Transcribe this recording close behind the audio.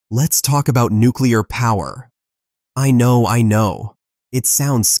Let's talk about nuclear power. I know. It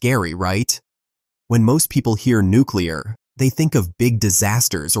sounds scary, right? When most people hear nuclear, they think of big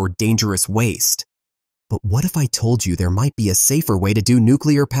disasters or dangerous waste. But what if I told you there might be a safer way to do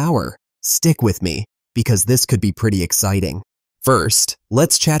nuclear power? Stick with me, because this could be pretty exciting. First,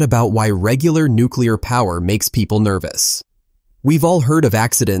 let's chat about why regular nuclear power makes people nervous. We've all heard of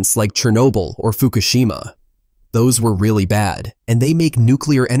accidents like Chernobyl or Fukushima. Those were really bad, and they make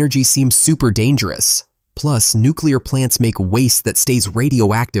nuclear energy seem super dangerous. Plus, nuclear plants make waste that stays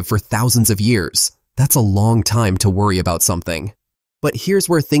radioactive for thousands of years. That's a long time to worry about something. But here's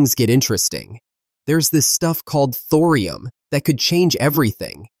where things get interesting. There's this stuff called thorium that could change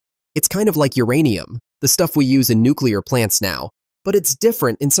everything. It's kind of like uranium, the stuff we use in nuclear plants now, but it's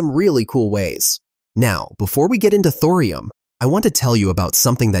different in some really cool ways. Now, before we get into thorium, I want to tell you about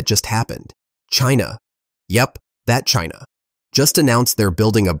something that just happened. China. Yep, that China. Just announced they're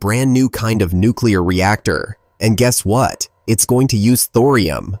building a brand new kind of nuclear reactor. And guess what? It's going to use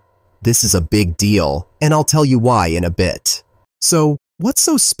thorium. This is a big deal, and I'll tell you why in a bit. So, what's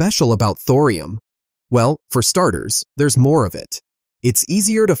so special about thorium? Well, for starters, there's more of it. It's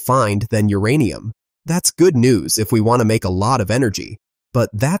easier to find than uranium. That's good news if we want to make a lot of energy. But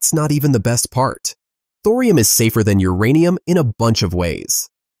that's not even the best part. Thorium is safer than uranium in a bunch of ways.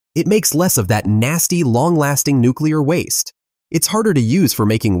 It makes less of that nasty, long-lasting nuclear waste. It's harder to use for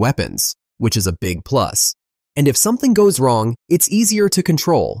making weapons, which is a big plus. And if something goes wrong, it's easier to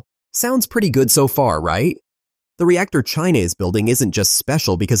control. Sounds pretty good so far, right? The reactor China is building isn't just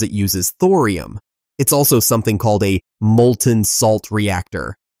special because it uses thorium. It's also something called a molten salt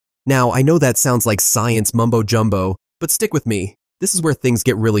reactor. Now, I know that sounds like science mumbo-jumbo, but stick with me. This is where things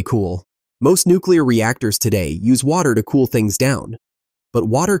get really cool. Most nuclear reactors today use water to cool things down. But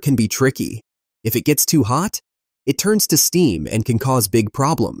water can be tricky. If it gets too hot, it turns to steam and can cause big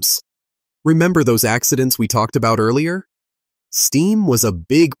problems. Remember those accidents we talked about earlier? Steam was a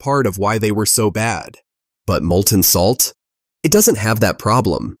big part of why they were so bad. But molten salt? It doesn't have that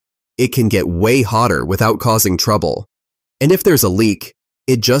problem. It can get way hotter without causing trouble. And if there's a leak,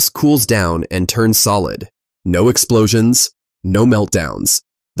 it just cools down and turns solid. No explosions, no meltdowns.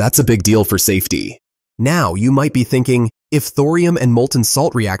 That's a big deal for safety. Now you might be thinking, if thorium and molten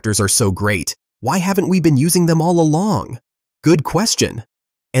salt reactors are so great, why haven't we been using them all along? Good question.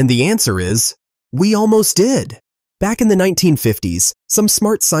 And the answer is, we almost did. Back in the 1950s, some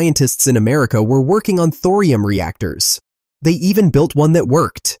smart scientists in America were working on thorium reactors. They even built one that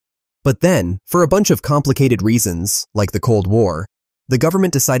worked. But then, for a bunch of complicated reasons, like the Cold War, the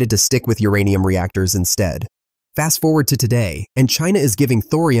government decided to stick with uranium reactors instead. Fast forward to today, and China is giving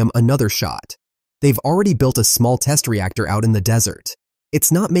thorium another shot. They've already built a small test reactor out in the desert.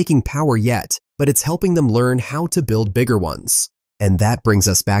 It's not making power yet, but it's helping them learn how to build bigger ones. And that brings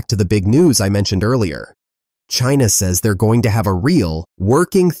us back to the big news I mentioned earlier. China says they're going to have a real,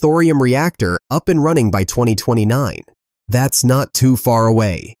 working thorium reactor up and running by 2029. That's not too far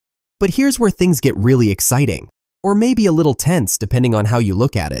away. But here's where things get really exciting, or maybe a little tense depending on how you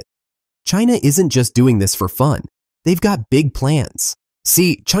look at it. China isn't just doing this for fun. They've got big plans.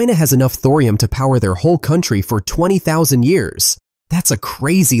 See, China has enough thorium to power their whole country for 20,000 years. That's a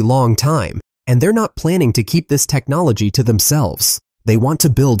crazy long time, and they're not planning to keep this technology to themselves. They want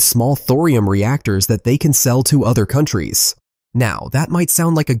to build small thorium reactors that they can sell to other countries. Now, that might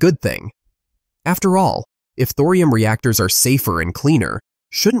sound like a good thing. After all, if thorium reactors are safer and cleaner,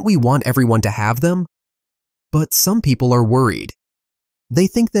 shouldn't we want everyone to have them? But some people are worried. They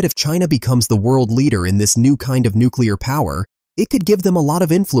think that if China becomes the world leader in this new kind of nuclear power, it could give them a lot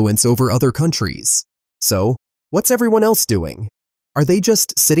of influence over other countries. So, what's everyone else doing? Are they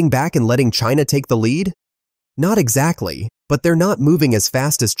just sitting back and letting China take the lead? Not exactly, but they're not moving as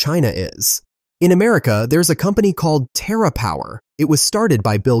fast as China is. In America, there's a company called TerraPower. It was started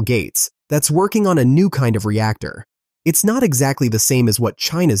by Bill Gates that's working on a new kind of reactor. It's not exactly the same as what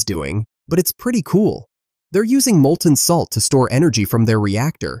China's doing, but it's pretty cool. They're using molten salt to store energy from their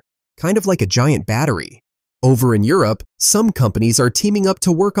reactor, kind of like a giant battery. Over in Europe, some companies are teaming up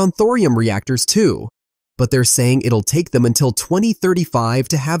to work on thorium reactors too. But they're saying it'll take them until 2035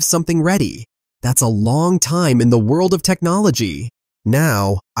 to have something ready. That's a long time in the world of technology.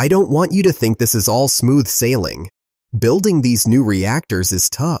 Now, I don't want you to think this is all smooth sailing. Building these new reactors is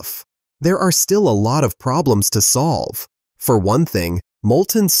tough. There are still a lot of problems to solve. For one thing,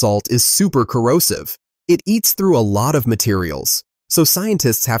 molten salt is super corrosive. It eats through a lot of materials, so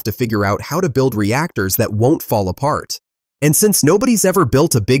scientists have to figure out how to build reactors that won't fall apart. And since nobody's ever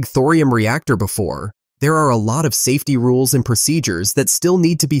built a big thorium reactor before, there are a lot of safety rules and procedures that still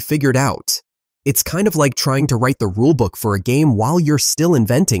need to be figured out. It's kind of like trying to write the rulebook for a game while you're still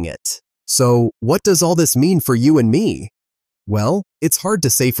inventing it. So, what does all this mean for you and me? Well, it's hard to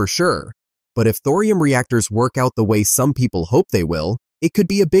say for sure, but if thorium reactors work out the way some people hope they will, it could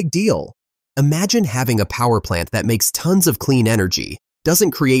be a big deal. Imagine having a power plant that makes tons of clean energy,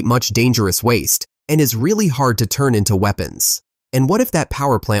 doesn't create much dangerous waste, and is really hard to turn into weapons. And what if that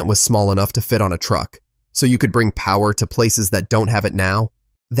power plant was small enough to fit on a truck, so you could bring power to places that don't have it now?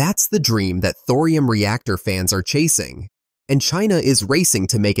 That's the dream that thorium reactor fans are chasing, and China is racing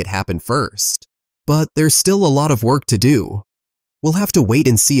to make it happen first. But there's still a lot of work to do. We'll have to wait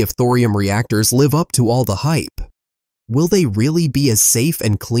and see if thorium reactors live up to all the hype. Will they really be as safe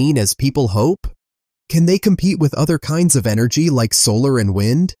and clean as people hope? Can they compete with other kinds of energy like solar and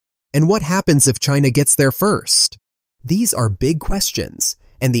wind? And what happens if China gets there first? These are big questions,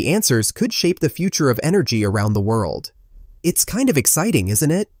 and the answers could shape the future of energy around the world. It's kind of exciting,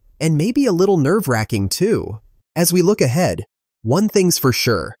 isn't it? And maybe a little nerve-wracking too. As we look ahead, one thing's for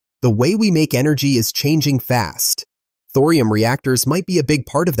sure, the way we make energy is changing fast. Thorium reactors might be a big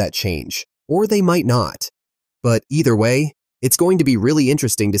part of that change, or they might not. But either way, it's going to be really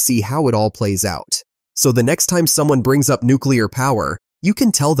interesting to see how it all plays out. So the next time someone brings up nuclear power, you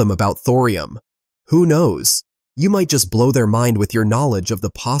can tell them about thorium. Who knows? You might just blow their mind with your knowledge of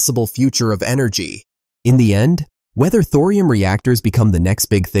the possible future of energy. In the end, whether thorium reactors become the next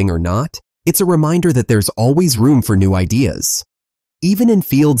big thing or not, it's a reminder that there's always room for new ideas. Even in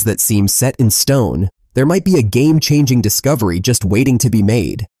fields that seem set in stone, there might be a game-changing discovery just waiting to be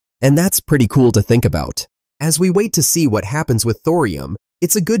made. And that's pretty cool to think about. As we wait to see what happens with thorium,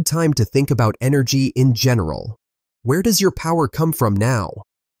 it's a good time to think about energy in general. Where does your power come from now?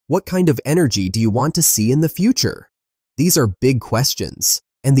 What kind of energy do you want to see in the future? These are big questions,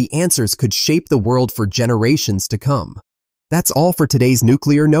 and the answers could shape the world for generations to come. That's all for today's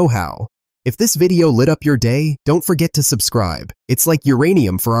Nuclear Know-How. If this video lit up your day, don't forget to subscribe. It's like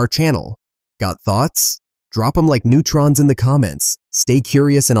uranium for our channel. Got thoughts? Drop them like neutrons in the comments. Stay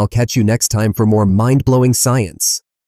curious and I'll catch you next time for more mind-blowing science.